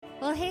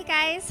Well, hey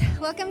guys,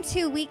 welcome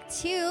to week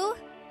 2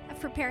 of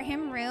Prepare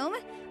Him Room,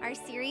 our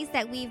series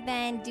that we've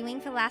been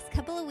doing for the last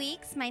couple of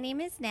weeks. My name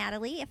is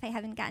Natalie, if I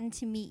haven't gotten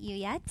to meet you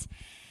yet.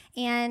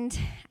 And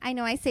I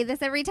know I say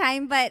this every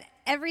time, but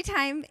every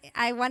time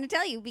I want to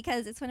tell you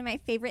because it's one of my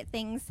favorite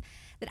things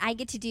that I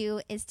get to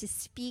do is to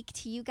speak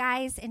to you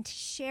guys and to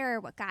share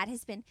what God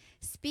has been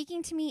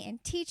speaking to me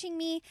and teaching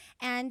me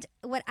and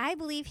what I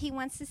believe he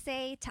wants to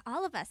say to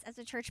all of us as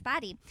a church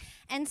body.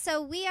 And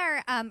so we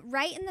are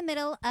right in the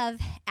middle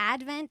of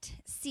Advent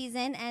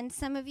season, and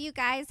some of you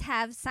guys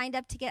have signed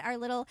up to get our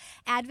little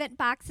Advent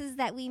boxes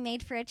that we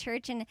made for a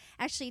church, and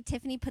actually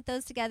Tiffany put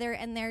those together,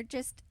 and they're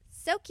just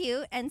so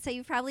cute. And so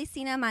you've probably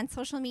seen them on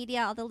social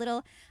media, all the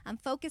little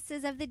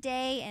focuses of the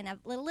day and a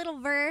little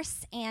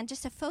verse and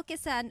just a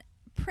focus on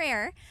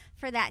prayer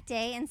for that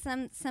day. And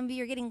some of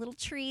you are getting little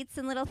treats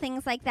and little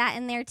things like that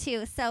in there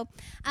too. So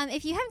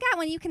if you haven't got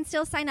one, you can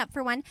still sign up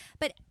for one.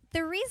 But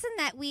the reason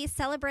that we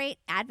celebrate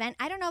Advent,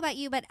 I don't know about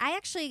you, but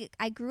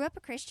I grew up a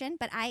Christian,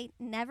 but I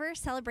never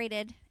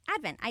celebrated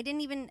Advent. I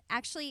didn't even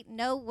actually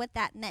know what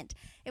that meant.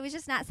 It was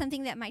just not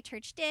something that my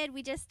church did.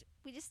 We just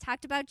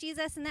talked about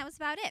Jesus, and that was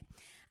about it.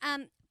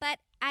 But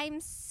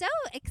I'm so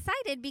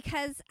excited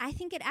because I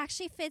think it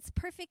actually fits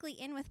perfectly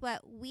in with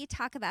what we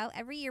talk about.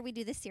 Every year we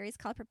do this series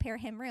called Prepare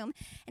Him Room.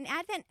 And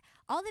Advent,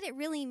 all that it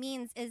really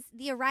means is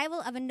the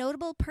arrival of a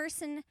notable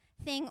person,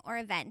 thing, or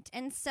event.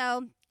 And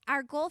so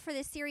our goal for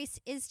this series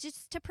is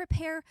just to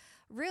prepare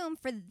room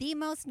for the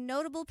most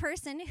notable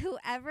person who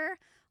ever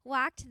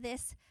walked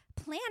this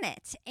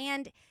planet.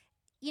 And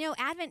you know,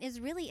 Advent is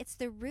really, it's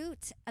the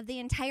root of the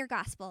entire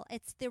gospel.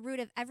 It's the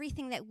root of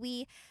everything that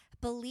we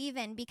believe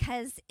in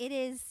because it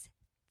is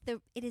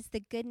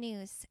the good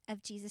news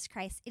of Jesus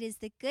Christ. It is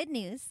the good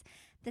news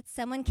that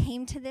someone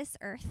came to this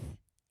earth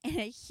in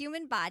a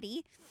human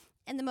body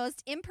in the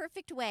most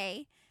imperfect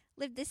way,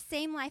 lived the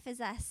same life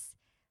as us,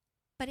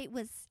 but it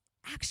was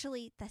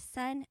actually the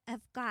Son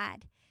of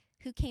God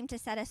who came to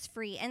set us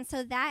free. And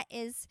so that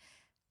is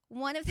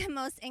one of the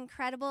most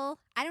incredible,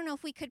 I don't know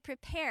if we could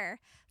prepare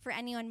for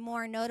anyone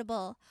more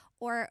notable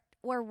or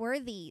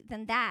worthy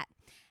than that.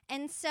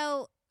 And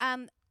so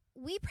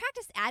we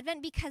practice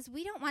Advent because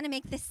we don't want to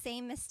make the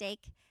same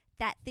mistake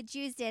that the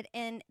Jews did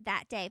in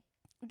that day.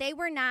 They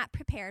were not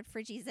prepared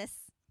for Jesus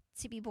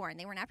to be born.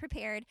 They were not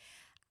prepared.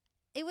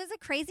 It was a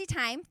crazy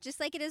time, just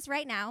like it is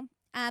right now.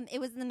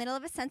 It was in the middle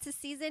of a census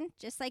season,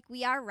 just like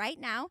we are right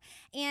now.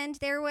 And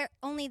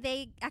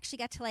they actually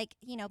got to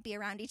be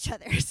around each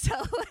other.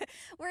 So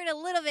we're a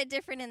little bit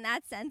different in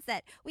that sense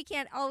that we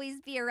can't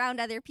always be around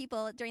other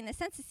people during the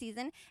census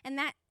season. And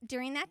that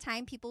during that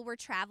time, people were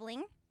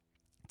traveling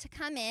to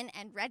come in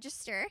and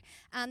register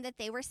that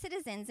they were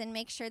citizens and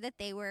make sure that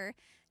they were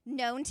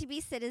known to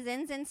be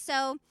citizens. And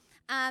so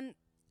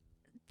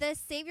the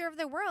Savior of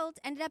the world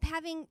ended up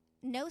having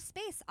no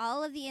space.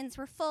 All of the inns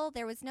were full.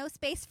 There was no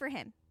space for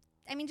him.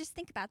 I mean, just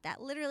think about that.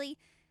 Literally,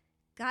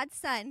 God's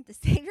Son, the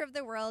Savior of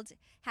the world,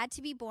 had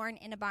to be born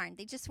in a barn.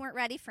 They just weren't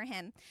ready for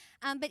him.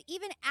 But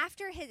even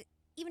after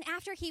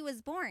he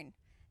was born,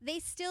 they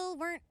still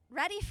weren't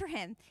ready for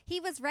him. He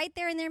was right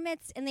there in their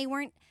midst, and they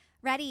weren't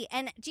ready.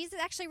 And Jesus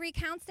actually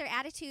recounts their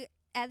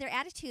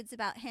attitudes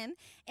about him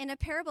in a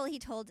parable he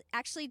told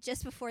actually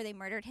just before they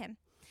murdered him.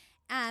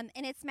 And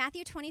it's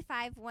Matthew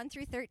 25, 1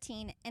 through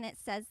 13, and it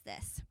says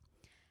this.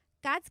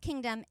 God's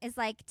kingdom is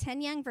like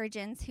 10 young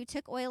virgins who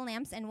took oil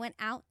lamps and went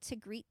out to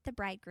greet the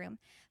bridegroom.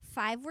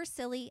 5 were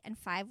silly and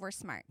 5 were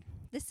smart.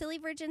 The silly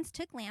virgins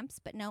took lamps,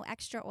 but no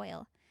extra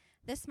oil.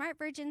 The smart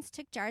virgins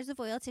took jars of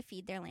oil to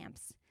feed their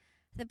lamps.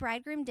 The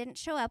bridegroom didn't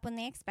show up when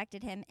they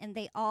expected him, and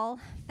they all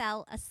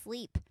fell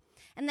asleep.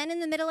 And then in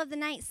the middle of the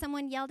night,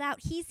 someone yelled out,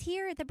 "He's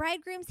here! The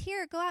bridegroom's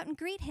here! Go out and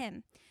greet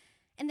him!"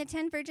 And the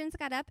 10 virgins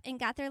got up and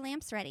got their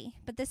lamps ready.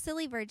 But the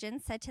silly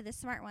virgins said to the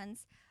smart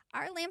ones,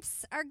 "Our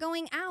lamps are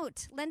going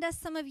out. Lend us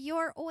some of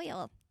your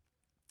oil."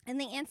 And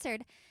they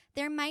answered,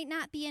 "There might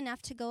not be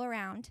enough to go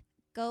around.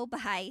 Go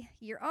buy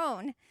your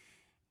own."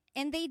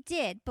 And they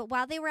did. But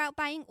while they were out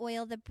buying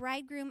oil, the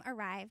bridegroom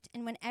arrived.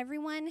 And when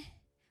everyone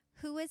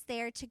who was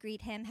there to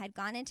greet him had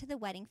gone into the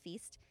wedding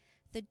feast,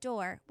 the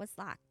door was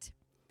locked.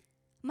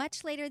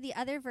 Much later, the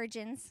other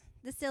virgins,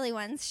 the silly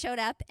ones, showed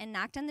up and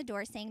knocked on the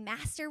door saying,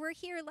 "Master, we're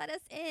here. Let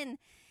us in."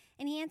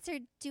 And he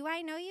answered, "Do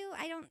I know you?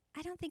 I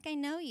don't think I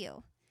know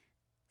you."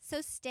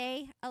 So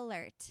stay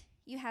alert.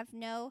 You have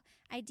no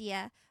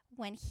idea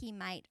when he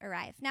might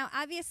arrive. Now,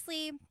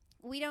 obviously,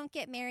 we don't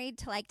get married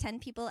to 10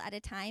 people at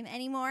a time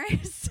anymore,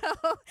 so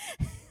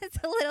it's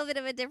a little bit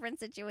of a different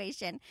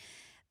situation.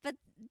 But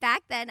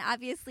back then,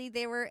 obviously,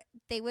 they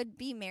would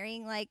be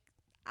marrying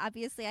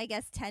obviously, I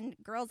guess 10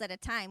 girls at a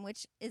time,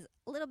 which is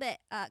a little bit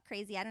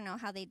crazy. I don't know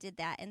how they did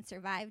that and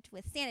survived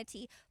with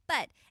sanity.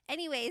 But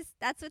anyways,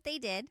 that's what they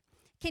did.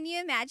 Can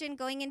you imagine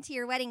going into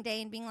your wedding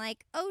day and being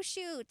like, "Oh,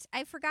 shoot,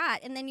 I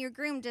forgot." And then your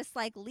groom just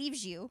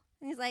leaves you.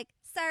 And he's like,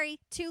 "Sorry,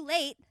 too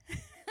late."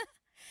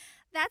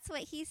 That's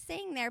what he's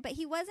saying there. But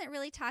he wasn't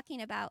really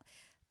talking about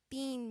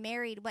being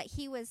married. What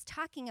he was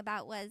talking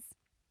about was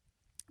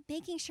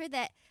making sure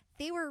that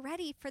They were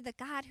ready for the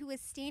God who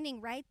was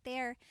standing right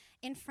there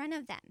in front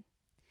of them.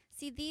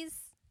 See,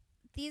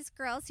 these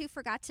girls who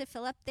forgot to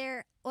fill up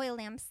their oil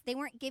lamps, they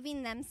weren't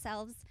giving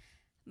themselves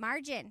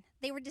margin.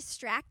 They were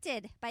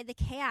distracted by the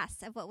chaos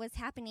of what was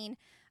happening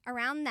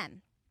around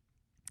them.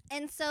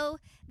 And so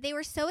they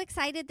were so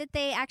excited that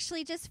they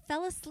actually just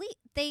fell asleep.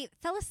 They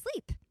fell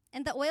asleep,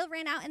 and the oil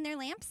ran out in their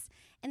lamps,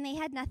 and they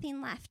had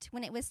nothing left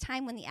when it was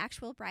time when the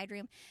actual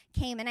bridegroom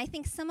came. And I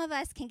think some of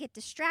us can get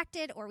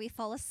distracted, or we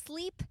fall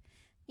asleep,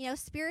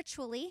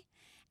 spiritually,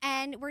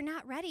 and we're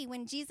not ready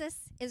when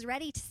Jesus is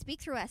ready to speak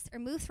through us or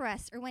move through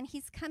us, or when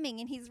he's coming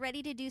and he's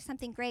ready to do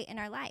something great in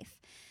our life.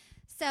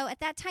 So at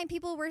that time,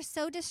 people were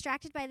so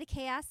distracted by the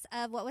chaos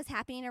of what was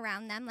happening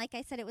around them. Like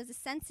I said, it was a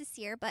census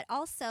year, but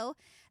also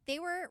they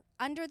were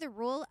under the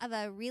rule of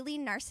a really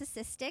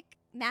narcissistic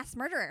mass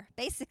murderer,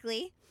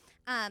 basically.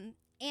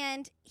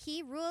 And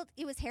he ruled,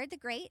 it was Herod the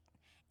Great,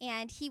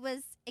 and he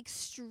was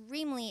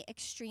extremely,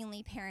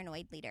 extremely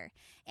paranoid leader.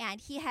 And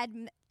he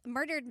had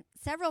murdered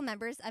several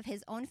members of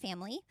his own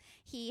family.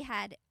 He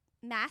had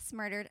mass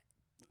murdered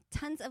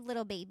tons of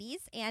little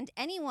babies and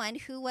anyone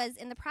who was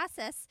in the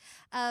process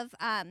of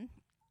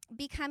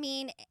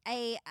becoming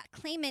a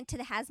claimant to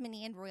the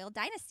Hasmonean royal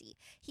dynasty.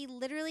 He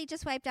literally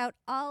just wiped out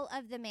all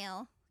of the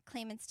male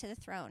claimants to the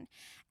throne.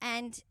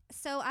 And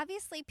so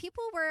obviously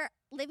people were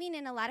living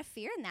in a lot of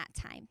fear in that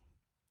time.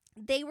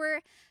 They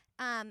were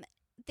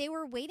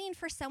waiting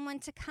for someone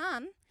to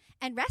come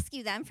and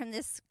rescue them from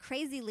this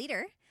crazy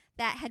leader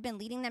that had been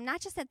leading them,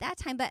 not just at that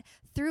time, but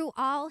through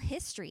all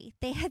history.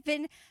 They had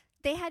been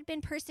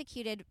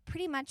persecuted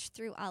pretty much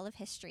through all of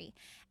history.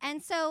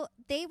 And so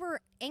they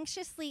were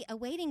anxiously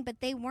awaiting,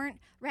 but they weren't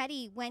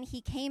ready when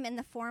he came in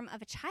the form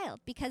of a child,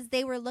 because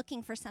they were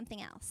looking for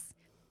something else.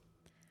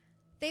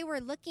 They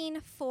were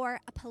looking for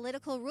a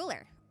political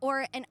ruler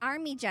or an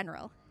army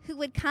general who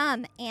would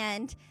come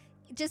and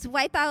just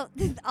wipe out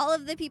all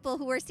of the people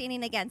who were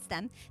standing against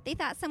them. They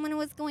thought someone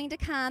was going to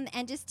come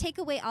and just take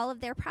away all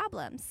of their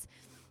problems.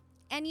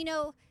 And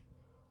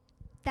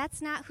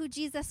that's not who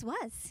Jesus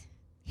was.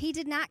 He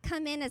did not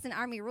come in as an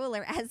army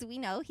ruler, as we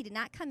know. He did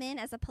not come in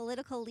as a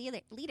political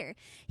leader.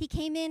 He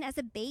came in as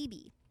a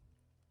baby.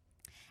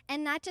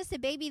 And not just a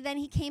baby, then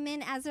he came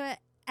in as a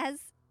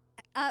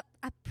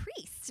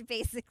priest,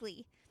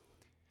 basically.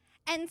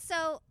 And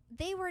so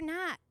they were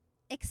not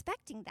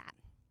expecting that.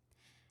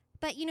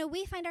 But,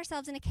 we find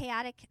ourselves in a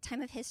chaotic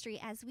time of history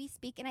as we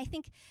speak. And I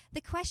think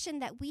the question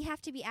that we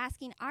have to be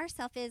asking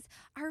ourselves is,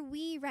 are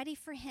we ready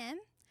for him?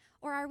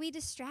 Or are we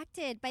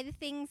distracted by the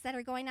things that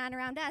are going on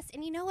around us?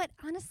 And you know what?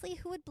 Honestly,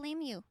 who would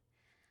blame you?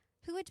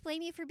 Who would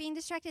blame you for being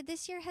distracted?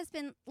 This year has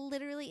been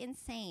literally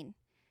insane.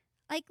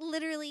 Like,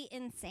 literally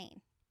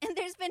insane. And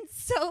there's been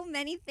so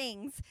many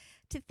things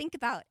to think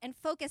about and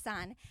focus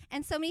on,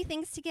 and so many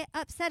things to get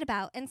upset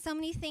about, and so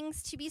many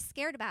things to be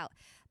scared about.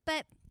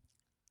 But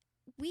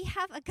we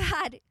have a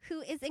God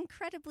who is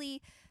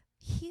incredibly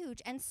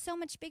huge and so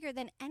much bigger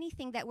than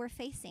anything that we're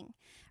facing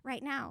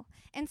right now.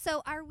 And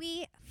so are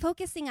we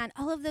focusing on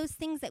all of those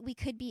things that we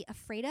could be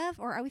afraid of,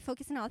 or are we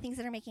focusing on all the things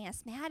that are making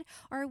us mad,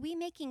 or are we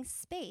making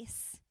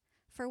space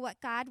for what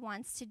God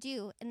wants to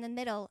do in the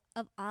middle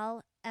of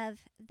all of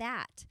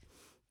that?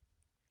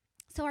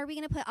 So are we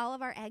going to put all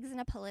of our eggs in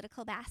a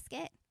political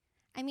basket?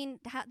 I mean,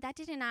 that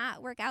did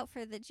not work out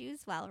for the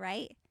Jews well,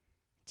 right?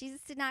 Jesus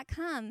did not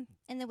come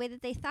in the way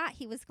that they thought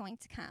he was going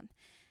to come.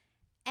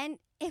 And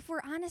if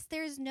we're honest,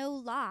 there is no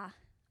law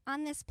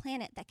on this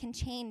planet that can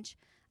change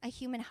a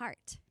human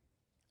heart.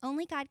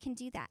 Only God can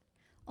do that.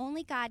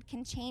 Only God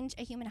can change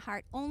a human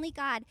heart. Only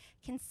God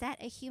can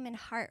set a human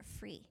heart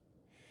free.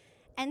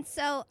 And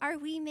so are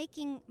we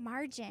making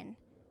margin?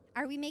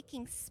 Are we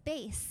making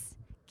space?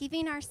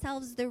 Giving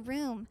ourselves the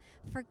room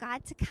for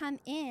God to come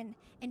in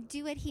and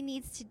do what he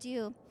needs to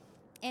do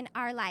in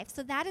our life.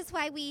 So that is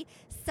why we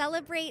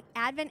celebrate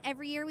Advent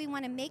every year. We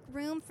want to make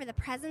room for the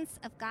presence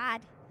of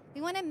God.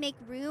 We want to make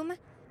room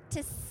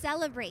to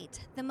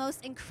celebrate the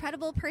most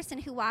incredible person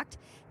who walked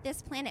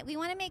this planet. We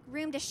want to make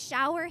room to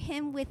shower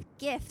him with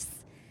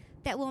gifts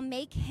that will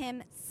make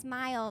him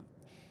smile.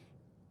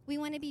 We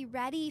want to be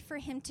ready for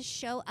him to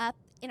show up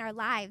in our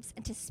lives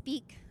and to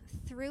speak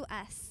through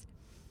us.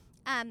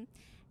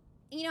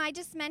 I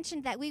just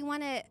mentioned that we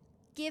want to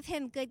give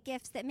him good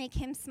gifts that make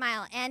him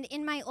smile. And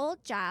in my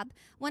old job,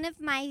 one of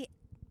my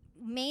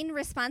main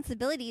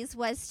responsibilities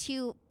was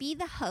to be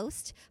the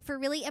host for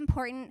really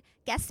important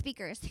guest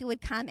speakers who would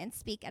come and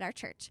speak at our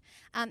church.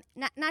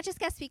 Not just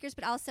guest speakers,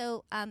 but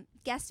also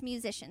guest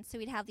musicians. So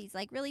we'd have these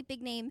really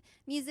big name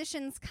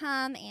musicians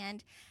come,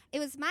 and it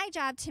was my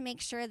job to make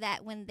sure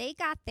that when they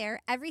got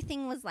there,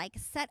 everything was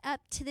set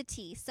up to the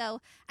T.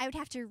 So I would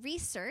have to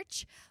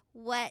research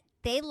what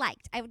they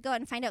liked. I would go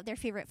and find out their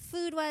favorite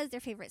food was,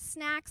 their favorite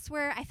snacks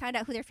were. I found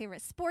out who their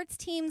favorite sports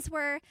teams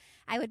were.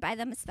 I would buy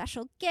them a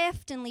special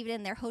gift and leave it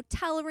in their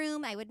hotel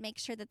room. I would make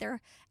sure that their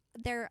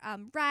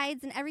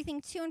rides and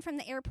everything to and from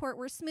the airport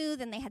were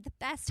smooth and they had the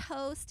best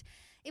host.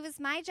 It was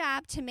my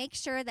job to make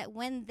sure that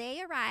when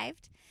they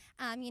arrived,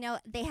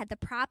 they had the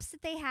props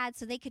that they had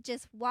so they could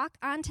just walk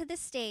onto the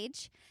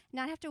stage,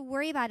 not have to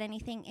worry about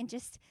anything, and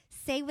just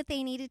say what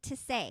they needed to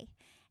say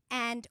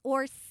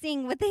or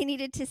sing what they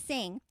needed to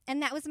sing.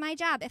 And that was my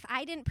job. If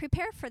I didn't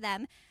prepare for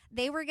them,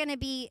 they were going to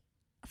be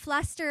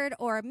flustered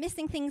or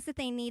missing things that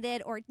they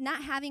needed or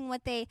not having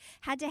what they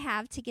had to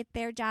have to get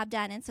their job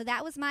done. And so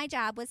that was my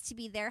job, was to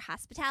be their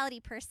hospitality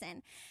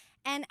person.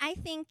 And I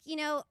think,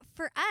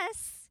 for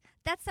us,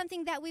 that's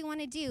something that we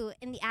want to do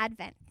in the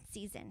Advent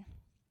season.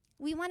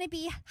 We want to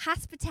be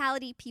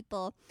hospitality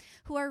people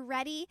who are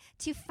ready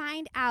to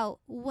find out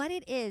what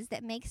it is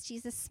that makes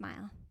Jesus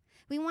smile.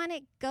 We want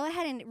to go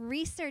ahead and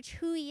research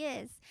who he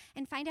is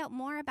and find out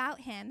more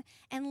about him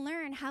and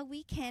learn how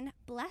we can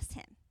bless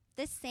him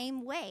the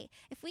same way.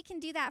 If we can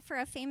do that for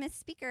a famous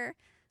speaker,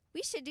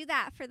 we should do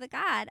that for the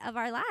God of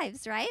our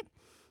lives, right?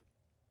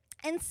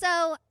 And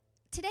so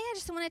today I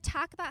just want to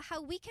talk about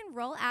how we can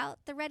roll out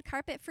the red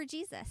carpet for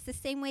Jesus the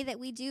same way that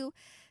we do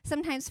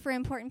sometimes for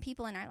important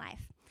people in our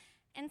life.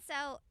 And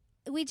so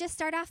we just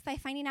start off by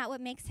finding out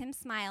what makes him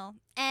smile.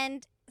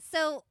 And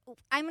so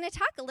I'm going to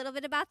talk a little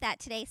bit about that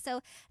today.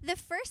 So the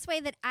first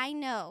way that I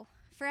know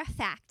for a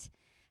fact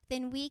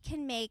then we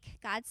can make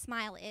God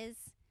smile is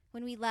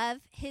when we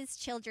love his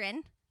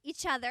children,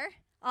 each other,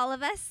 all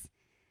of us,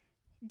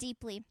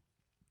 deeply.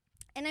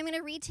 And I'm going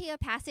to read to you a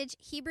passage,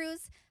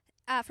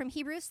 from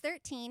Hebrews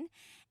 13,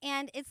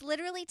 and it's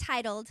literally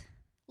titled,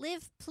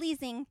 Live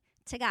Pleasing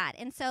to God.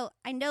 And so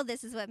I know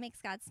this is what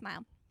makes God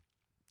smile.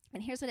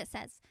 And here's what it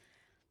says.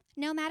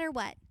 No matter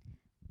what,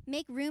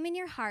 make room in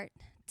your heart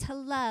to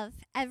love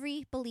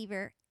every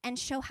believer and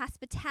show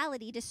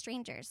hospitality to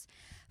strangers,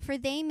 for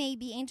they may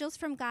be angels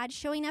from God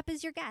showing up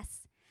as your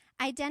guests.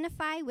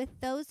 Identify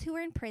with those who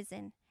are in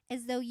prison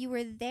as though you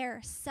were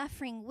there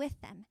suffering with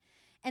them,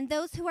 and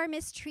those who are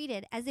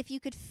mistreated as if you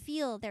could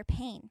feel their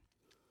pain.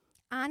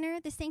 Honor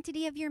the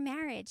sanctity of your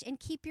marriage and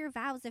keep your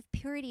vows of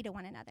purity to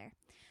one another,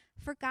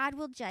 for God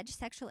will judge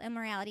sexual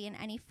immorality in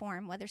any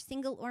form, whether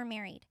single or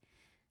married.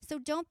 So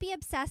don't be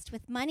obsessed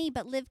with money,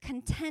 but live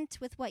content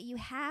with what you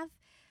have,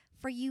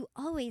 for you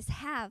always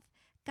have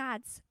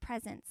God's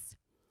presence.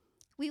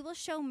 We will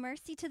show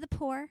mercy to the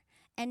poor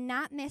and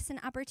not miss an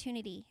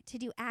opportunity to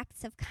do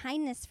acts of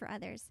kindness for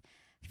others,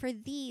 for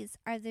these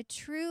are the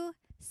true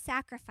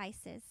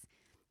sacrifices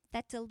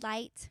that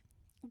delight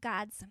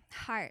God's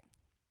heart.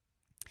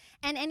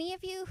 And any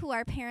of you who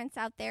are parents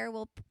out there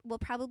will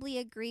probably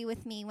agree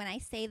with me when I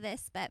say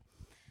this, but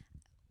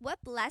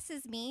what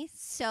blesses me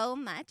so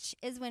much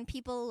is when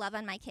people love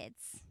on my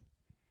kids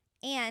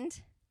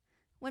and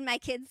when my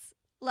kids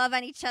love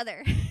on each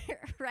other,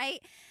 right?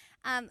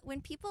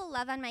 When people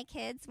love on my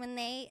kids, when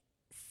they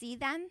see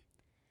them,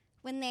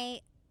 when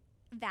they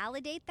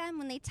validate them,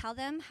 when they tell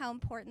them how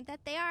important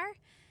that they are,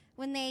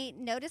 when they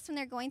notice when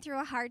they're going through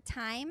a hard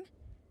time,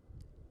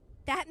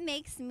 that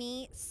makes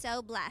me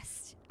so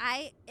blessed.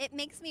 It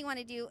makes me want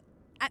to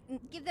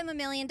give them $1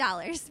 million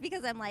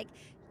because I'm like,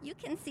 you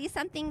can see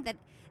something that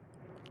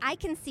I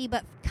can see,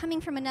 but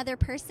coming from another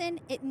person,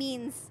 it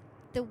means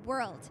the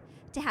world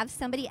to have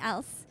somebody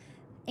else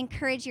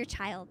encourage your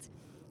child.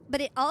 But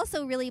it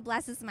also really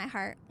blesses my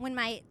heart when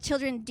my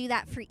children do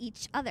that for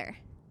each other,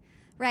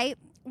 right?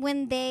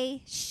 When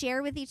they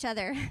share with each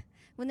other,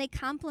 when they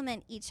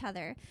compliment each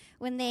other,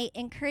 when they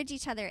encourage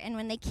each other, and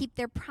when they keep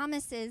their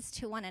promises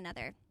to one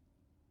another.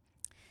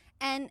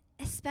 And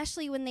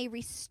especially when they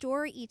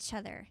restore each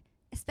other,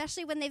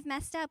 especially when they've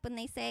messed up, when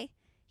they say,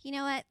 you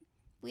know what,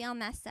 we all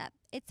mess up.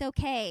 It's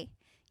okay.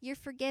 You're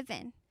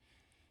forgiven.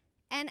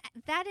 And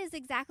that is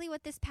exactly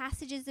what this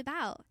passage is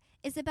about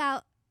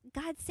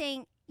God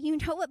saying, you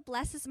know what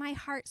blesses my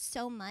heart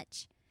so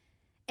much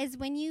is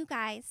when you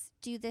guys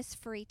do this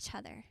for each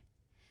other,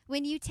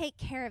 when you take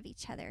care of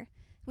each other,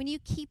 when you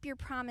keep your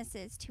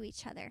promises to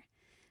each other,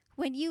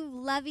 when you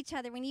love each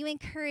other, when you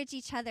encourage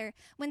each other.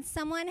 When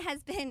someone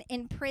has been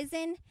in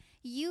prison,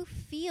 you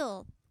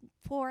feel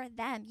for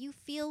them. You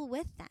feel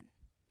with them.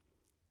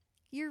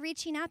 You're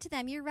reaching out to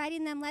them. You're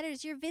writing them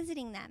letters. You're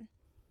visiting them.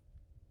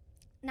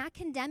 Not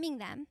condemning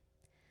them,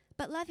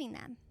 but loving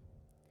them.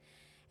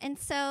 And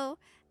so,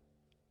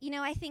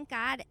 I think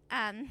God,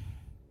 I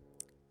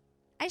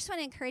just want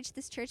to encourage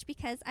this church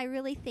because I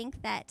really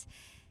think that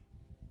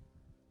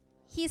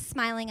he's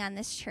smiling on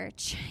this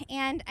church.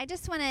 And I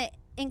just want to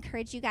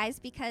encourage you guys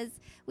because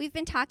we've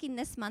been talking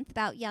this month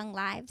about young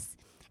lives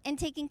and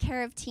taking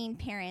care of teen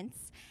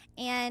parents.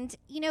 And,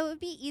 it would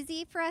be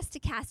easy for us to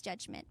cast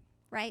judgment,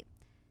 right?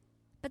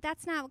 But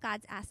that's not what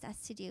God's asked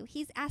us to do.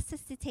 He's asked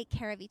us to take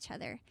care of each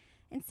other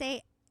and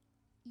say,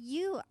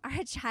 you are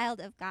a child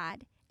of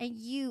God and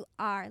you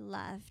are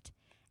loved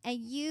and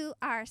you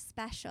are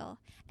special.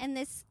 And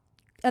this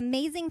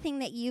amazing thing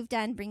that you've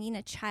done, bringing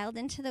a child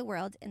into the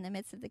world in the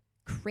midst of the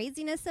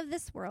craziness of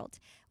this world,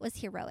 was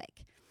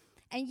heroic.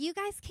 And you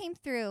guys came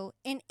through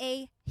in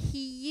a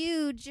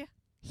huge,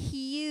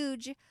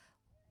 huge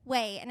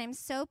way. And I'm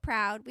so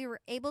proud. We were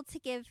able to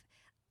give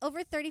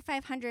over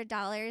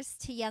 $3,500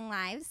 to Young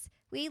Lives.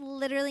 We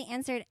literally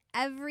answered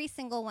every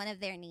single one of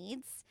their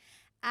needs.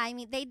 I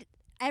mean,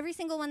 every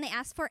single one they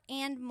asked for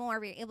and more.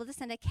 We were able to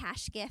send a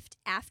cash gift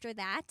after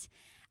that.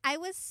 I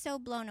was so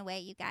blown away,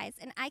 you guys,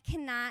 and I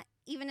cannot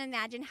even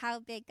imagine how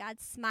big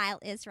God's smile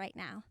is right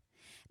now,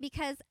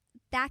 because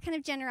that kind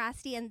of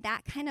generosity and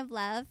that kind of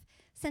love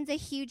sends a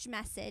huge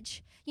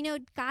message. You know,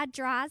 God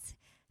draws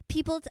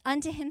people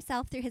unto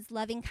himself through his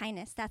loving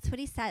kindness. That's what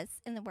he says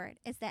in the word,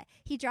 is that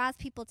he draws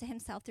people to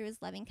himself through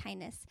his loving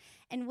kindness.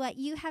 And what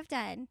you have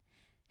done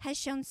has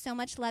shown so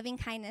much loving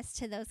kindness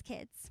to those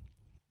kids.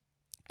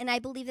 And I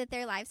believe that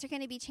their lives are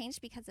going to be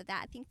changed because of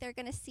that. I think they're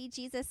going to see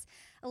Jesus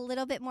a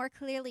little bit more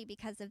clearly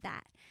because of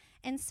that.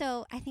 And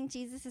so I think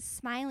Jesus is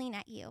smiling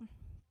at you.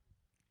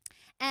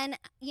 And,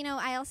 you know,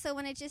 I also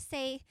want to just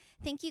say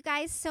thank you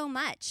guys so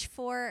much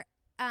for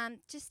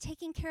just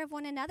taking care of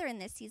one another in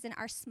this season.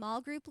 Our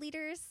small group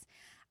leaders,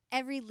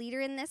 every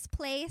leader in this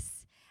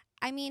place.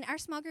 I mean, our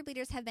small group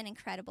leaders have been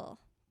incredible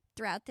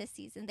throughout this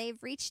season.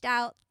 They've reached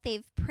out,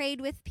 they've prayed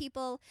with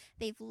people,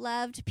 they've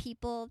loved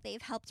people,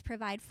 they've helped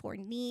provide for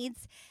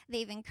needs,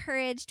 they've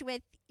encouraged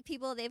with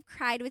people, they've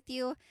cried with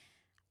you.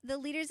 The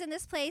leaders in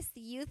this place,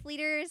 the youth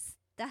leaders,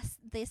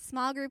 the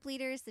small group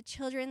leaders, the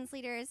children's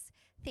leaders,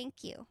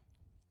 thank you.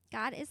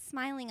 God is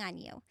smiling on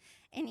you,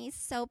 and he's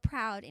so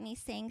proud, and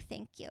he's saying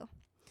thank you.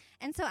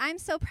 And so I'm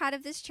so proud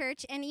of this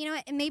church. And you know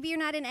what? Maybe you're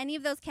not in any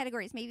of those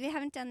categories. Maybe you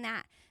haven't done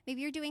that. Maybe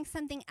you're doing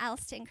something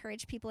else to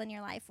encourage people in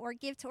your life or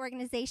give to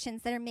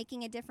organizations that are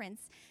making a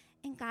difference.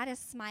 And God is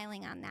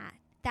smiling on that.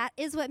 That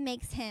is what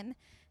makes him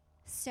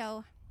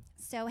so,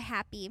 so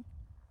happy.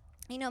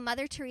 You know,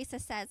 Mother Teresa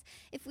says,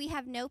 if we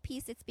have no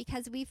peace, it's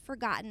because we've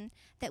forgotten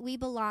that we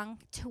belong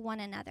to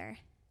one another.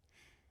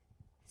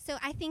 So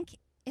I think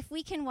if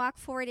we can walk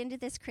forward into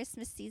this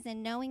Christmas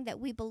season knowing that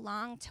we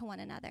belong to one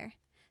another,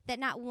 that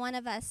not one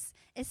of us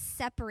is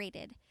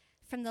separated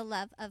from the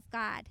love of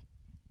God,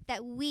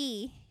 that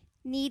we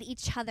need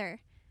each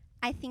other,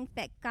 I think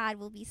that God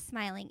will be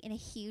smiling in a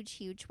huge,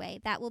 huge way.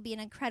 That will be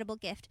an incredible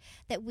gift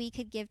that we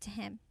could give to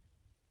him.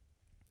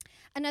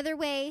 Another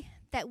way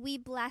that we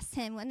bless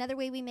him, another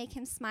way we make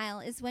him smile,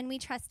 is when we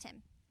trust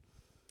him.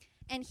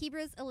 And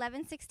Hebrews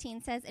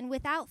 11:16 says, and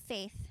without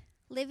faith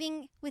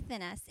living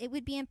within us, it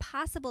would be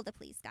impossible to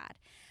please God.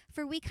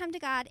 For we come to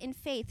God in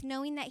faith,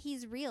 knowing that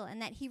he's real and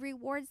that he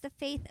rewards the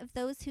faith of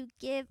those who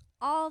give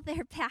all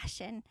their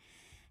passion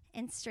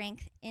and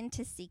strength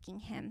into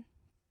seeking him.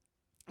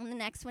 And the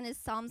next one is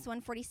Psalms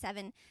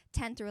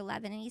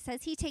 147:10-11. And he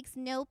says, he takes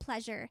no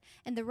pleasure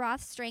in the raw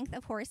strength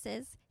of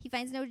horses. He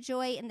finds no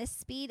joy in the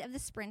speed of the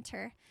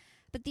sprinter.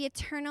 But the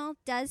Eternal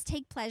does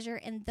take pleasure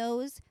in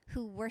those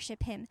who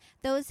worship him,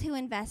 those who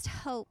invest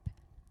hope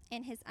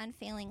in his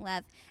unfailing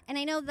love. And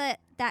I know that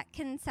that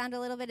can sound a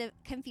little bit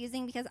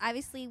confusing because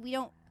obviously we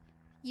don't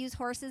use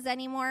horses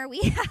anymore.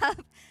 We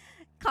have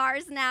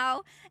cars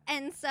now.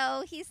 And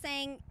so he's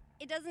saying,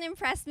 it doesn't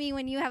impress me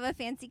when you have a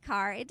fancy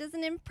car. It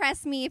doesn't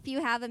impress me if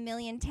you have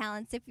 1,000,000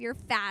 talents, if you're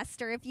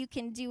fast, or if you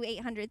can do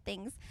 800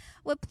 things.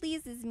 What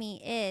pleases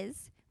me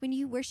is when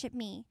you worship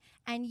me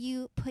and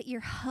you put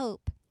your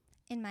hope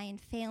in my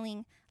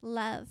unfailing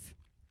love.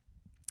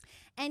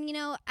 And, you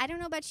know, I don't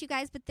know about you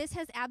guys, but this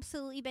has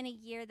absolutely been a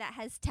year that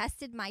has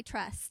tested my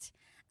trust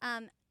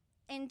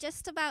in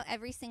just about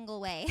every single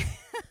way.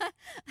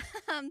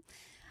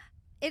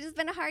 It has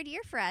been a hard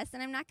year for us,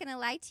 and I'm not going to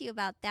lie to you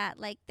about that.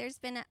 Like, there's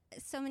been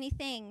so many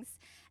things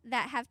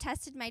that have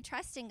tested my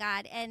trust in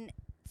God, and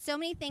so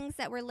many things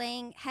that were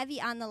laying heavy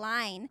on the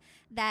line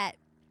that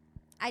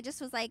I just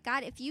was like,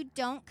 God, if you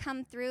don't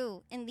come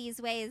through in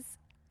these ways,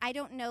 I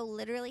don't know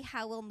literally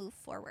how we'll move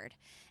forward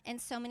in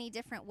so many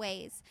different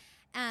ways.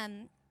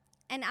 And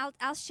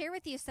I'll share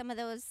with you some of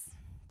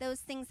those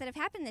things that have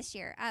happened this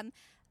year.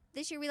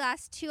 This year we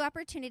lost 2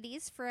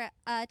 opportunities for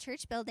a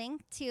church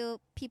building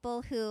to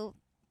people who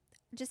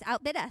just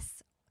outbid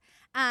us.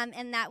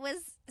 And that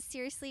was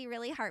seriously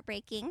really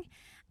heartbreaking.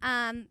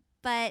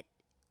 But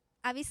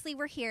obviously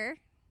we're here,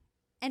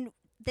 and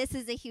this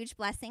is a huge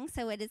blessing,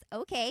 so it is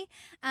okay.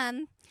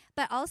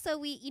 But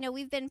also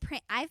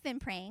I've been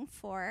praying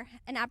for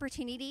an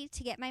opportunity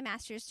to get my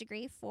master's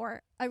degree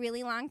for a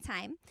really long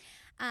time.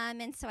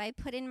 And so I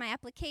put in my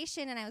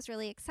application, and I was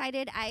really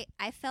excited.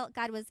 I felt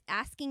God was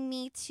asking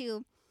me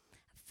to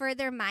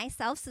further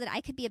myself so that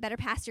I could be a better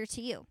pastor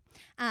to you.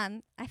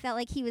 I felt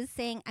like he was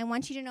saying, I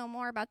want you to know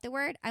more about the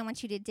word. I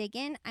want you to dig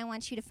in. I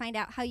want you to find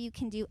out how you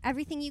can do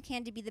everything you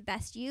can to be the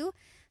best you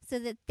so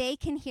that they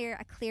can hear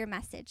a clear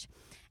message.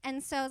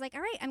 And so I was like,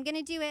 all right, I'm going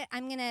to do it.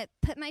 I'm going to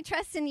put my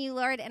trust in you,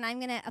 Lord, and I'm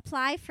going to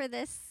apply for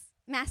this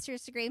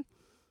master's degree.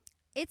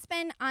 It's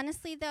been,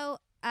 honestly, though,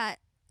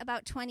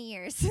 about 20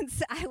 years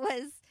since I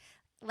was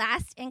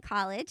last in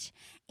college,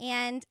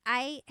 and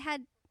I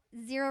had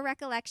zero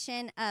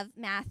recollection of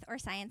math or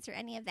science or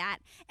any of that.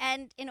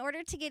 And in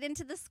order to get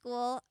into the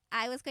school,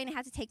 I was going to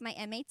have to take my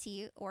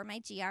MAT or my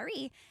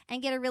GRE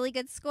and get a really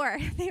good score.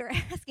 They were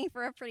asking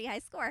for a pretty high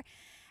score.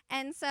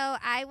 And so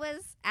I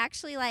was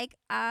actually like,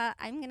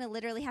 I'm going to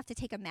literally have to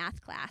take a math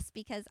class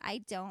because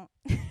I don't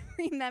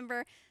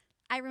remember.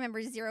 I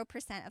remember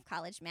 0% of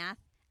college math.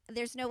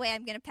 There's no way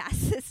I'm going to pass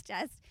this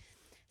test.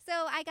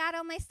 so I got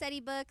all my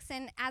study books,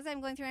 and as I'm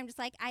going through, I'm just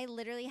like, I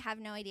literally have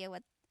no idea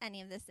what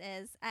any of this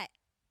is.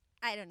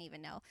 I don't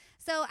even know.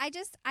 So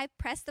I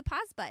pressed the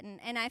pause button,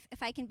 and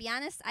if I can be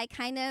honest, I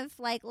kind of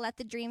like let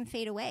the dream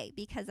fade away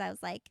because I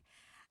was like,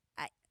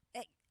 I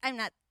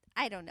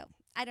don't know.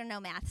 I don't know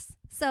maths.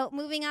 So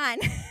moving on.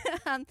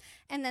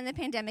 And then the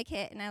pandemic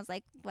hit, and I was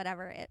like,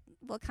 whatever,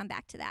 we'll come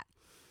back to that.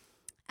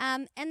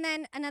 And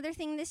then another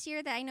thing this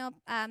year that I know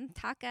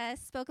Taka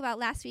spoke about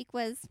last week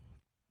was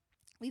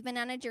we've been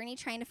on a journey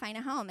trying to find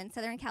a home in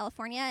Southern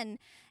California. And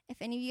if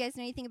any of you guys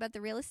know anything about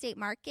the real estate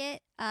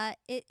market,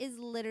 it is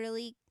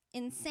literally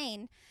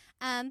insane.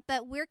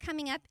 But we're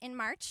coming up in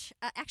March,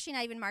 actually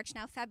not even March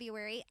now,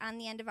 February, on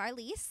the end of our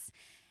lease.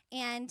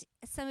 And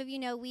some of you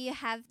know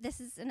this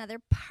is another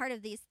part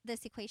of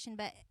this equation,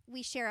 but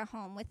we share a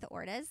home with the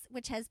Ortas,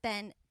 which has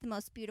been the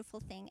most beautiful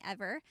thing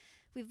ever.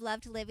 We've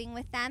loved living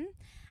with them,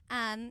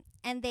 and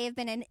they have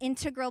been an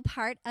integral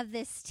part of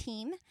this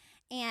team.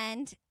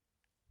 And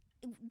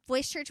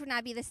Voice Church would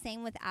not be the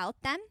same without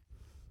them.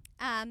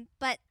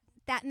 But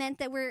that meant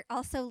that we're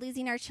also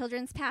losing our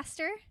children's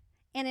pastor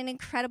and an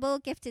incredible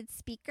gifted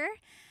speaker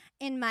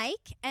in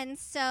Mike. And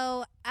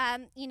so,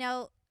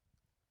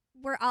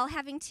 we're all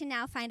having to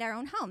now find our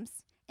own homes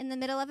in the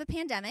middle of a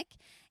pandemic.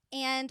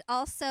 And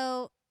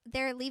also,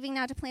 they're leaving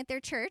now to plant their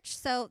church.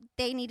 So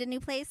they need a new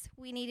place.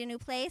 We need a new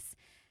place.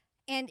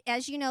 And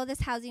as you know,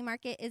 this housing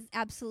market is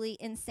absolutely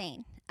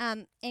insane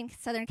in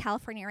Southern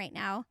California right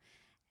now.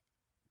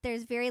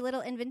 There's very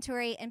little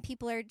inventory, and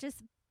people are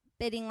just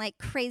bidding like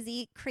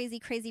crazy, crazy,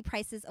 crazy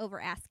prices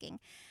over asking.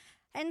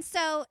 And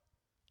so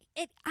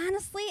it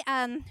honestly,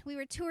 we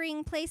were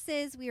touring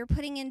places, we were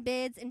putting in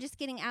bids and just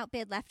getting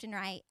outbid left and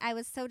right. I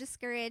was so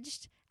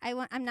discouraged.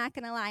 I'm not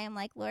going to lie. I'm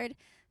like, Lord,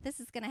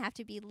 this is going to have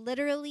to be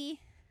literally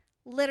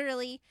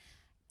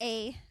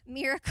a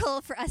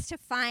miracle for us to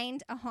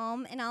find a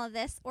home in all of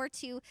this, or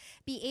to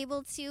be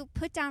able to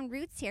put down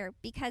roots here,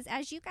 because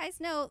as you guys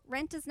know,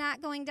 rent is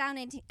not going down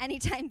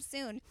anytime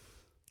soon.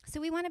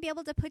 So we want to be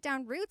able to put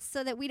down roots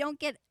so that we don't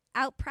get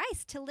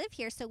outpriced to live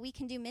here, so we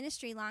can do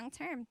ministry long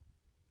term.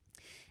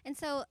 And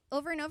so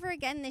over and over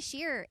again this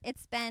year,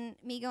 it's been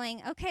me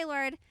going, okay,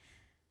 Lord,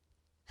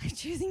 I'm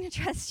choosing to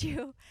trust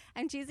you.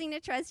 I'm choosing to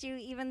trust you,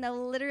 even though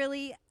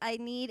literally I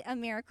need a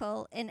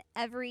miracle in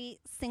every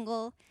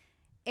single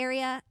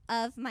area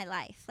of my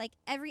life. Like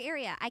every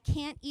area. I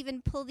can't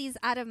even pull these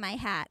out of my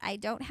hat. I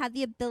don't have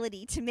the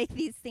ability to make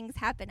these things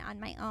happen on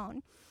my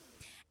own.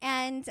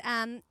 And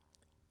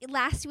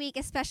last week,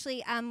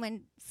 especially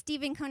when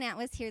Stephen Conant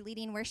was here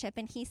leading worship,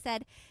 and he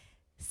said,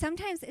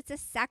 sometimes it's a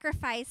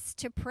sacrifice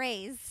to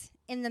praise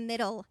in the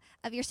middle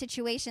of your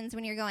situations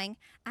when you're going,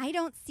 I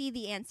don't see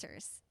the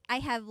answers. I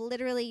have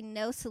literally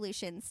no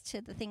solutions to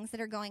the things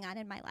that are going on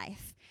in my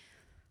life.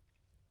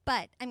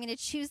 But I'm going to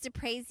choose to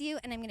praise you,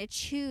 and I'm going to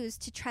choose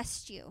to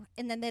trust you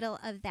in the middle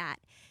of that.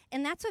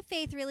 And that's what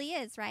faith really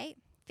is, right?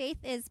 Faith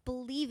is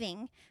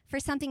believing for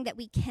something that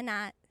we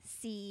cannot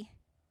see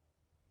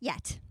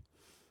yet.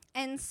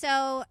 And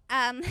so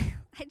I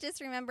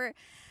just remember,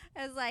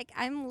 I was like,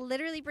 I'm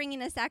literally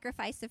bringing a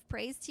sacrifice of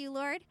praise to you,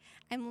 Lord.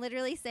 I'm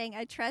literally saying,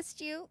 I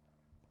trust you,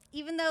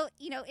 even though,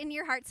 in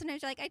your heart,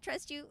 sometimes you're like, I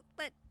trust you,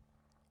 but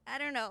I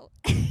don't know.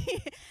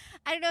 I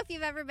don't know if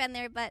you've ever been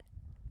there, but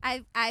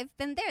I've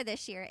been there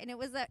this year, and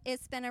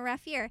it's been a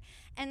rough year.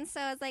 And so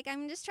I was like,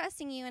 I'm just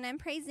trusting you, and I'm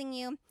praising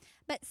you.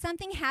 But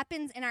something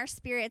happens in our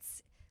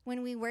spirits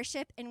when we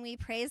worship and we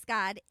praise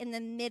God in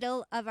the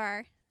middle of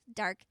our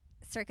dark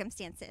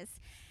circumstances.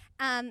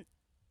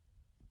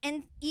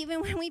 And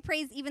even when we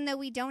praise, even though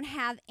we don't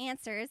have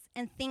answers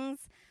and things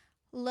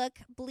look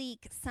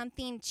bleak,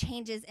 something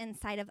changes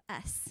inside of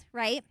us,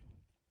 right?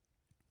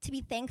 To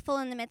be thankful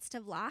in the midst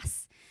of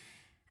loss.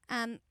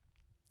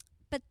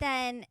 But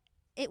then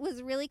it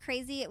was really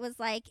crazy. It was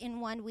like in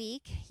 1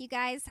 week, you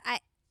guys,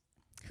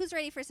 who's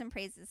ready for some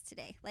praises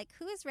today? Like,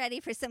 who is ready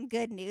for some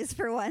good news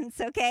for once,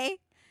 okay?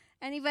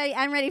 Anybody?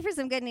 I'm ready for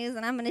some good news,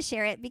 and I'm going to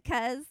share it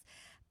because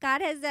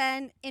God has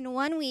done, in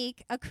 1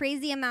 week, a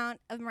crazy amount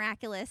of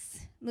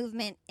miraculous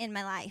movement in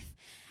my life.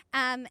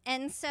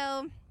 And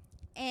so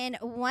in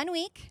 1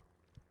 week,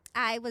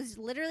 I was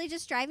literally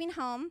just driving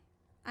home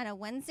on a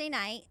Wednesday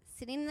night,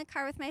 sitting in the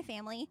car with my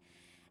family,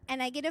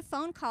 and I get a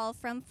phone call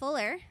from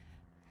Fuller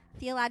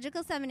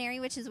Theological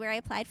Seminary, which is where I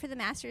applied for the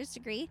master's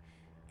degree.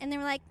 And they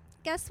were like,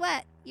 guess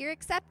what? You're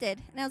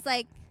accepted. And I was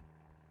like,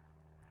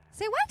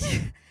 say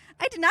what?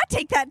 I did not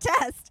take that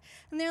test.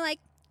 And they're like,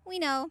 we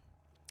know,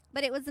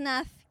 but it was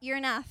enough. You're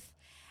enough.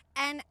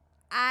 And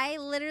I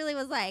literally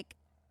was like,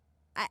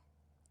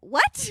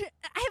 what?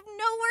 I have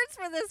no words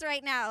for this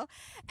right now.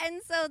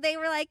 And so they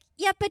were like,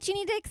 yep, but you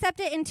need to accept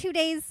it in 2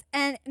 days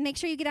and make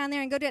sure you get on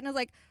there and go do it. And I was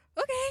like,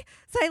 okay.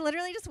 So I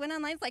literally just went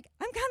online, like,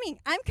 I'm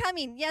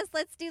coming. Yes,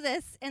 let's do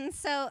this. And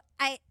so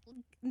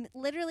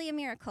literally a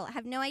miracle. I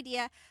have no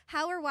idea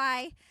how or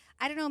why.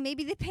 I don't know,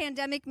 maybe the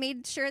pandemic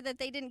made sure that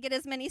they didn't get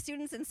as many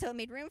students, and so it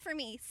made room for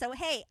me. So,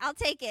 hey, I'll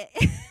take it.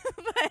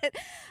 But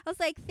I was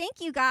like,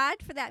 thank you,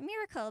 God, for that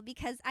miracle,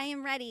 because I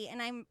am ready,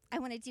 and I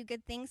want to do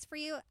good things for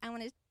you. I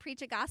want to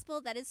preach a gospel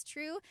that is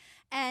true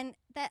and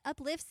that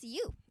uplifts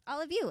you,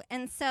 all of you.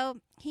 And so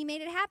he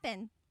made it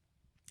happen.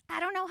 I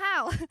don't know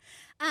how.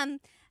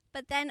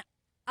 But then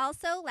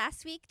also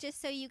last week, just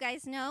so you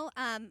guys know,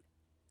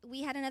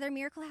 we had another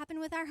miracle happen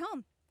with our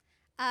home.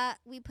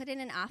 We put in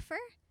an offer,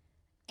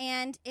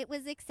 and it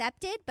was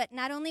accepted. But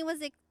not only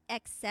was it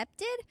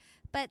accepted,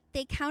 but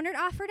they countered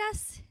offered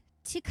us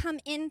to come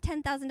in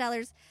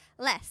 $10,000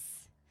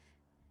 less.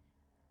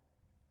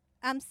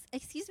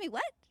 Excuse me,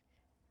 what?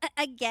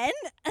 Again?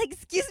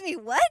 Excuse me,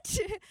 what?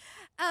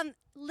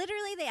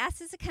 Literally, they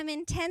asked us to come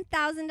in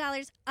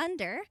 $10,000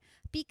 under,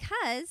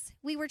 because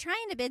we were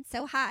trying to bid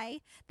so high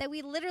that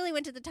we literally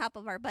went to the top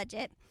of our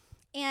budget.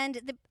 And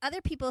the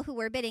other people who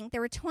were bidding,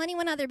 there were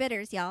 21 other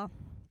bidders, y'all.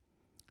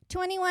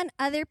 21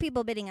 other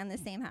people bidding on the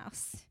same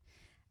house.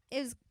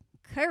 It was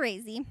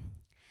crazy.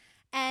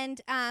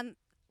 And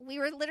we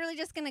were literally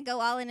just going to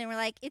go all in, and we're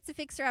like, it's a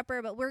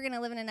fixer-upper, but we're going to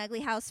live in an ugly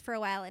house for a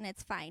while, and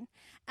it's fine.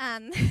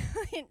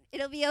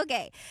 It'll be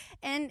okay.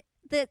 And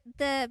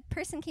the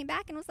person came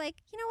back and was like,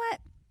 you know what?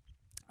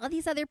 All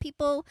these other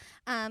people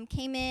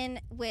came in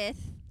with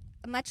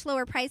much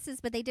lower prices,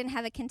 but they didn't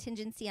have a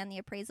contingency on the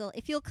appraisal.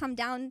 If you'll come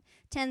down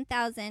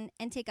 $10,000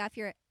 and take off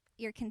your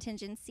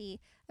contingency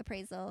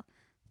appraisal,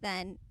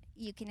 then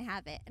you can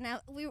have it. And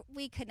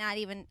we could not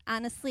even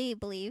honestly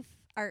believe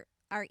our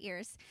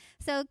ears.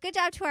 So good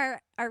job to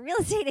our real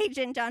estate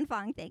agent, John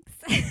Fong. Thanks.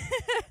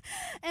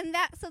 And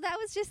that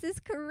was just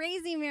this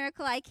crazy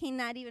miracle I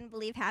cannot even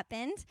believe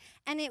happened.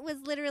 And it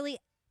was literally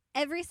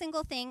every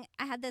single thing.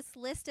 I had this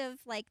list of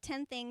like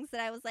 10 things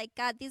that I was like,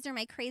 God, these are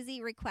my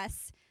crazy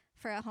requests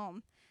for a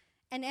home.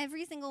 And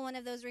every single one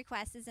of those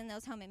requests is in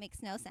those homes. It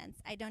makes no sense.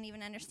 I don't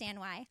even understand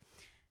why.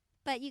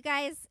 But you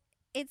guys,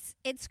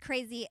 it's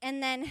crazy.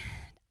 And then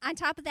on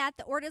top of that,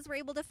 the Ortas were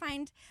able to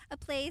find a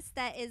place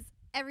that is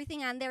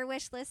everything on their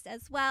wish list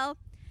as well.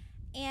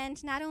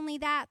 And not only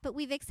that, but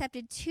we've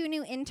accepted 2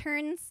 new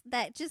interns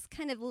that just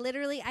kind of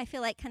literally, I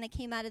feel like, kind of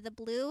came out of the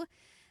blue.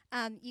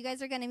 You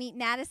guys are going to meet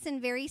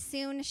Madison very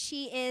soon.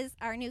 She is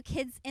our new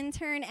kids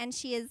intern, and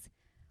she is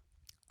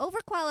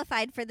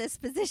overqualified for this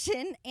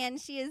position, and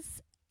she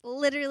is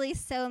literally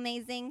so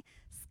amazing.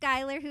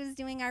 Skylar, who's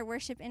doing our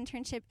worship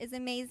internship, is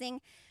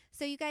amazing.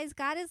 So you guys,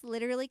 God is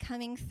literally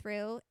coming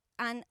through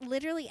on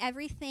literally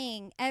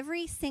everything,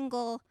 every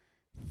single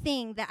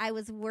thing that I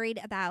was worried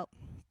about.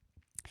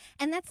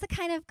 And that's the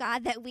kind of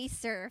God that we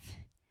serve.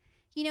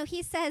 You know,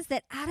 he says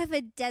that out of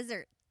a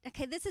desert,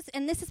 okay, this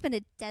has been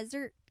a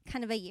desert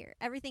kind of a year.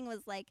 Everything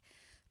was like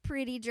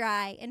pretty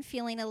dry and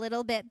feeling a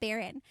little bit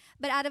barren.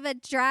 But out of a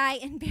dry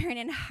and barren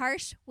and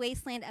harsh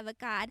wasteland of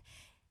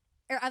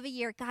a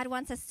year, God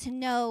wants us to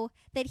know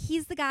that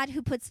he's the God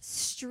who puts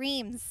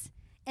streams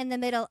in the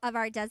middle of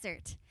our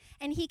desert.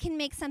 And he can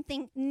make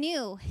something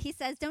new. He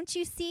says, don't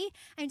you see?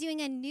 I'm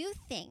doing a new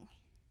thing.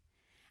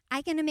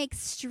 I'm going to make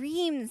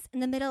streams in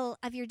the middle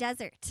of your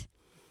desert.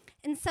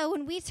 And so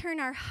when we turn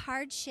our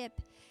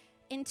hardship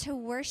into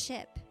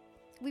worship,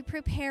 we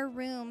prepare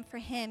room for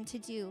him to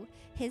do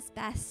his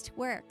best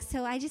work.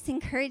 So I just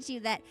encourage you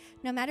that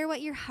no matter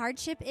what your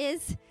hardship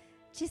is,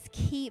 just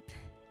keep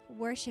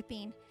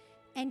worshiping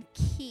and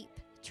keep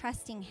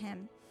trusting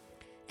him.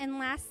 And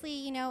lastly,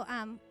 you know,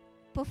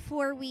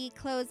 before we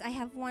close, I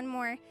have one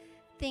more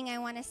thing I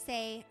want to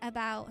say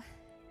about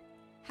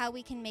how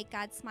we can make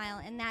God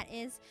smile, and that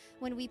is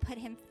when we put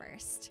him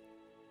first.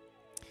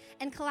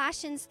 And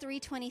Colossians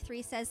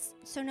 3:23 says,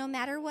 so no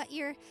matter what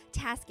your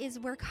task is,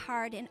 work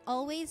hard and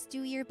always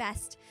do your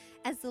best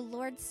as the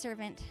Lord's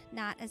servant,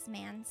 not as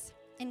man's.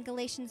 And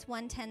Galatians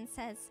 1:10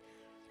 says,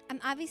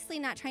 I'm obviously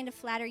not trying to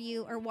flatter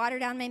you or water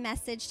down my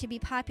message to be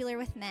popular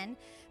with men,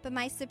 but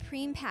my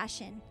supreme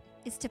passion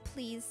is to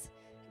please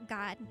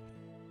God.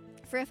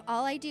 For if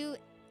all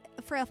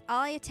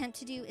I attempt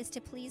to do is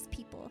to please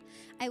people,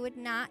 I would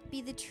not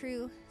be the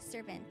true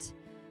servant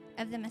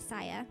of the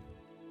Messiah.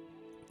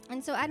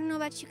 And so I don't know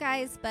about you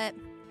guys, but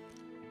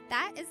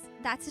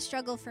that's a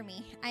struggle for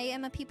me. I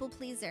am a people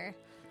pleaser.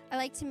 I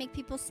like to make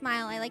people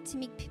smile. I like to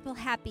make people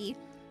happy.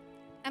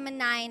 I'm a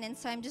 9, and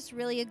so I'm just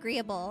really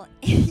agreeable.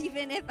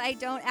 Even if I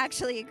don't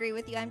actually agree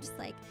with you, I'm just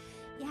like,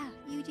 yeah,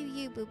 you do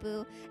you,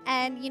 boo-boo.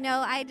 And, you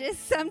know, I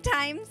just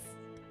sometimes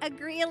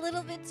agree a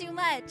little bit too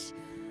much.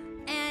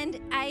 And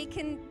I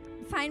can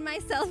find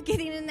myself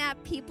getting in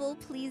that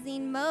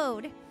people-pleasing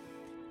mode.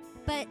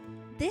 But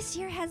this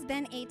year has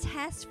been a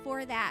test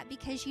for that,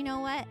 because you know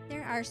what?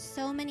 There are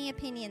so many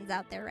opinions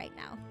out there right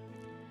now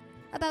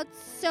about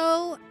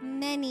so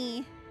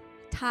many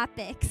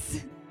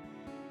topics.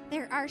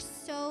 There are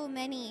so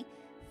many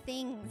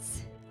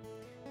things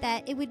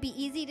that it would be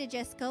easy to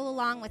just go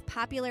along with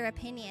popular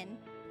opinion.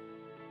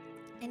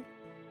 And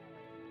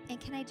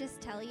can I just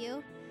tell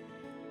you,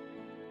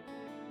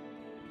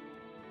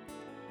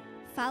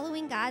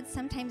 Following God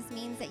sometimes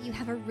means that you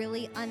have a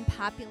really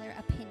unpopular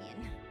opinion.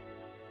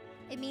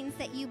 It means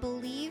that you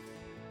believe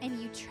and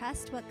you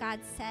trust what God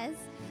says,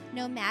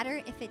 no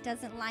matter if it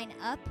doesn't line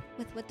up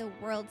with what the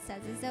world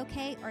says is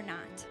okay or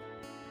not.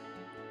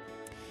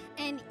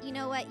 And you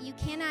know what? You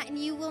cannot and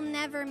you will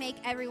never make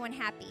everyone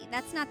happy.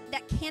 That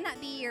cannot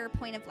be your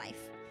point of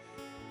life.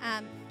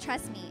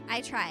 Trust me,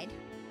 I tried.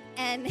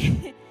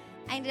 And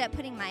I ended up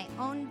putting my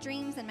own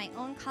dreams and my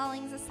own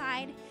callings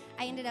aside.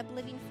 I ended up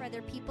living for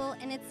other people,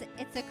 and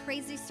it's a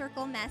crazy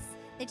circle mess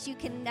that you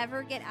can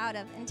never get out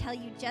of until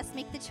you just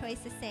make the choice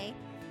to say,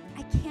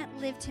 I can't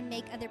live to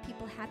make other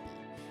people happy.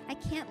 I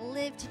can't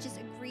live to just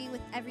agree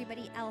with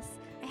everybody else.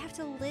 I have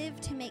to live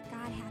to make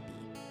God happy.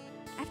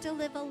 I have to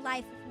live a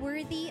life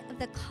worthy of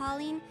the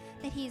calling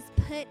that He's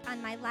put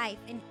on my life,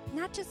 and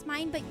not just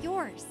mine, but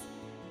yours.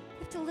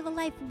 I have to live a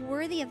life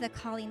worthy of the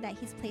calling that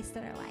He's placed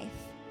in our life.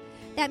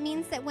 That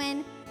means that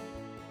when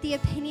the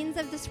opinions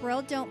of this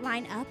world don't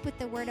line up with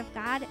the Word of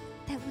God,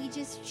 that we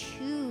just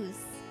choose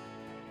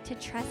to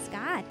trust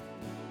God.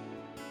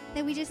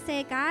 That we just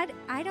say, God,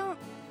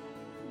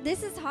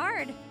 this is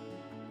hard.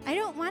 I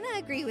don't want to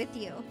agree with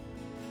you.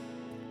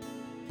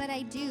 But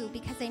I do,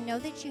 because I know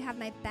that you have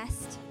my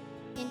best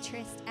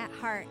interest at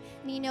heart.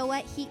 And you know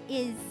what? He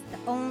is the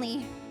only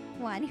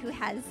one who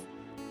has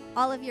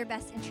all of your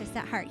best interests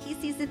at heart. He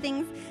sees the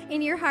things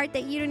in your heart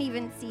that you don't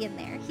even see in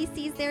there. He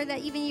sees there that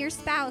even your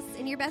spouse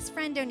and your best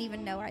friend don't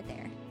even know are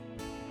there.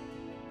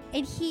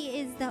 And He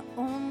is the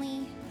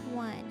only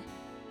one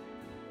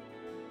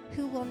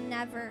who will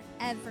never,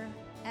 ever,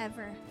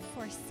 ever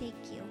forsake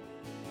you.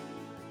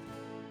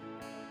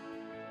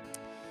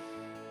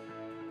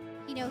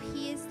 You know,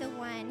 He is the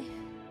one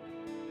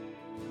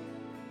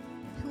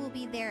who will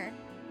be there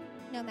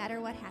no matter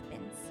what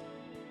happens.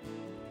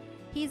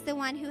 He's the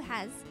one who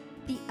has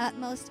the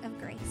utmost of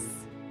grace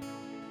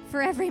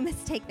for every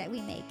mistake that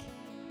we make.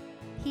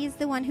 He's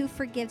the one who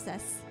forgives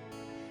us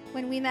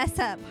when we mess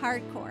up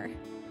hardcore.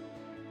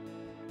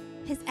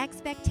 His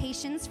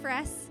expectations for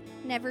us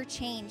never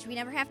change. We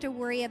never have to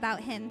worry about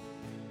Him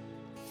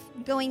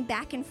going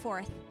back and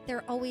forth.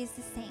 They're always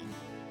the same.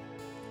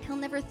 He'll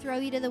never throw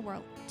you to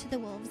the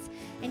wolves,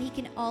 and He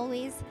can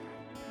always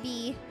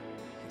be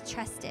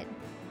trusted.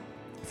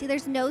 See,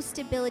 there's no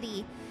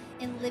stability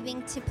in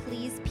living to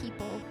please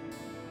people.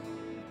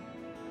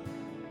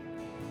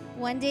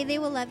 One day they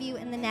will love you,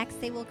 and the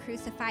next they will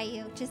crucify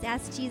you. Just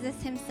ask Jesus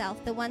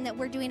Himself, the one that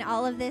we're doing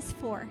all of this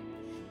for,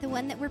 the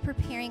one that we're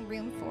preparing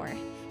room for.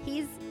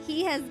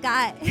 He has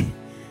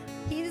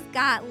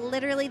got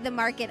literally the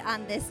market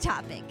on this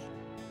topic.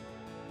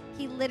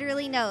 He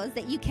literally knows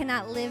that you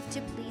cannot live to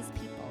please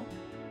people,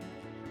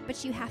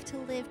 but you have to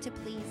live to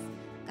please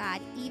God,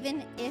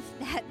 even if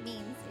that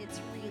means it's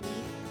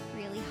really,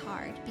 really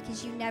hard,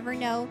 because you never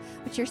know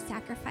what your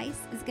sacrifice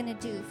is going to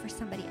do for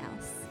somebody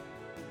else.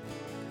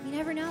 You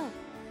never know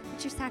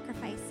what your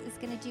sacrifice is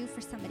going to do for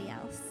somebody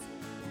else.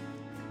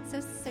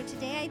 So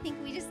today I think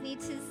we just need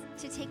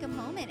to take a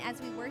moment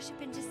as we worship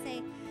and just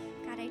say,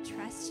 God, I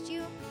trust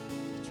you.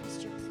 I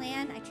trust your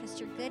plan. I trust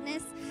your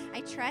goodness.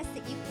 I trust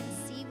that you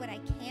can see what I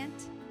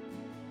can't.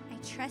 I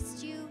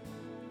trust you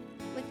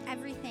with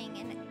everything.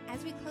 And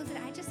as we close it,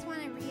 I just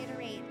want to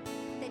reiterate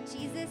that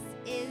Jesus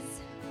is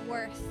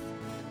worth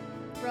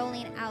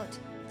rolling out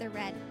the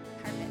red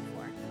carpet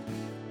for.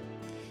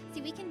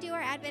 See, we can do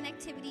our Advent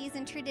activities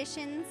and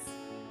traditions,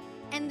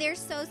 and they're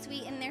so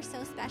sweet and they're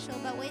so special,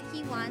 but what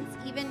He wants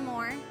even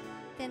more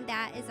than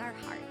that is our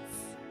hearts.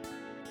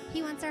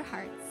 He wants our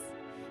hearts.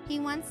 He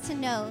wants to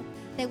know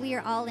that we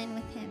are all in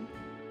with Him.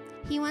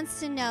 He wants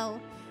to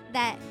know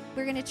that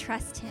we're going to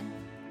trust Him.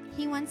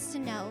 He wants to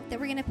know that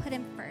we're going to put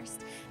Him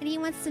first. And He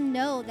wants to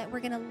know that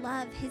we're going to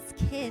love His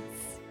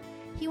kids.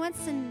 He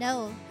wants to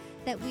know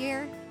that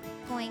we're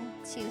going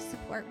to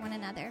support one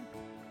another.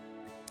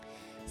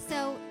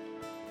 So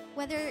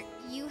whether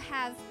you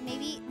have,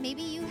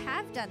 maybe you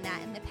have done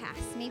that in the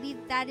past. Maybe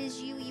that is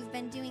you. You've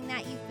been doing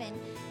that. You've been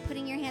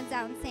putting your hands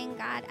out and saying,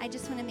 God, I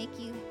just want to make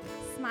you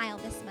smile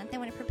this month. I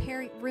want to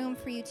prepare room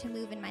for you to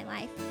move in my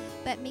life.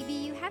 But maybe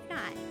you have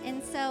not.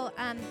 And so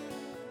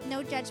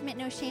no judgment,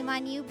 no shame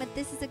on you, but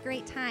this is a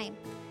great time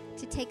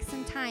to take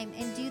some time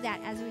and do that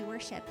as we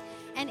worship.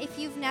 And if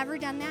you've never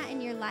done that in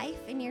your life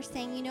and you're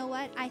saying, you know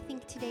what, I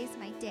think today's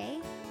my day,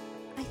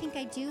 I think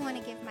I do want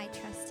to give my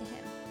trust to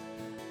Him.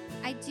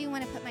 I do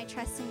want to put my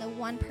trust in the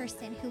one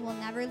person who will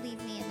never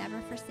leave me and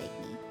never forsake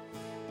me.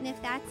 And if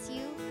that's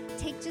you,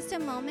 take just a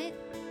moment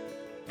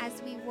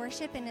as we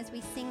worship and as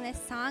we sing this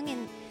song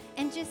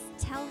and just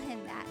tell Him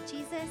that,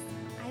 Jesus,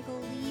 I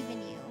believe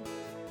in you.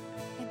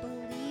 I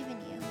believe in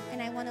you,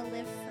 and I want to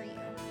live for you.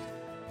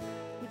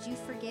 Would you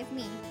forgive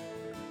me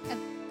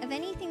of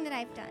anything that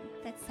I've done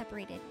that's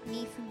separated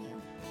me from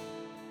you?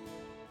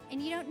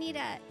 And you don't need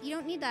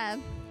a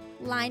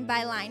line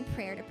by line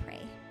prayer to pray.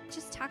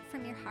 Just talk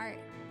from your heart.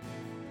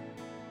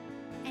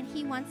 And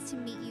He wants to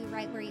meet you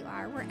right where you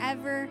are,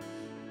 wherever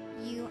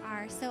you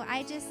are. So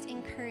I just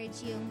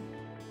encourage you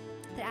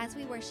that as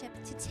we worship,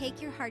 to take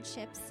your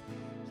hardships,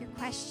 your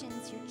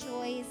questions, your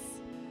joys,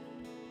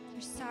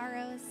 your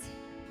sorrows,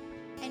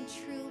 and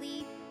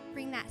truly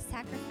bring that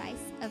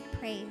sacrifice of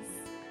praise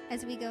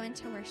as we go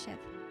into worship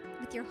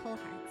with your whole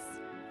hearts.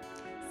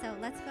 So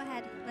let's go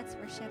ahead, let's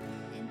worship,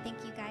 and thank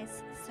you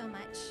guys so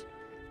much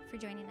for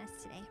joining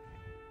us today.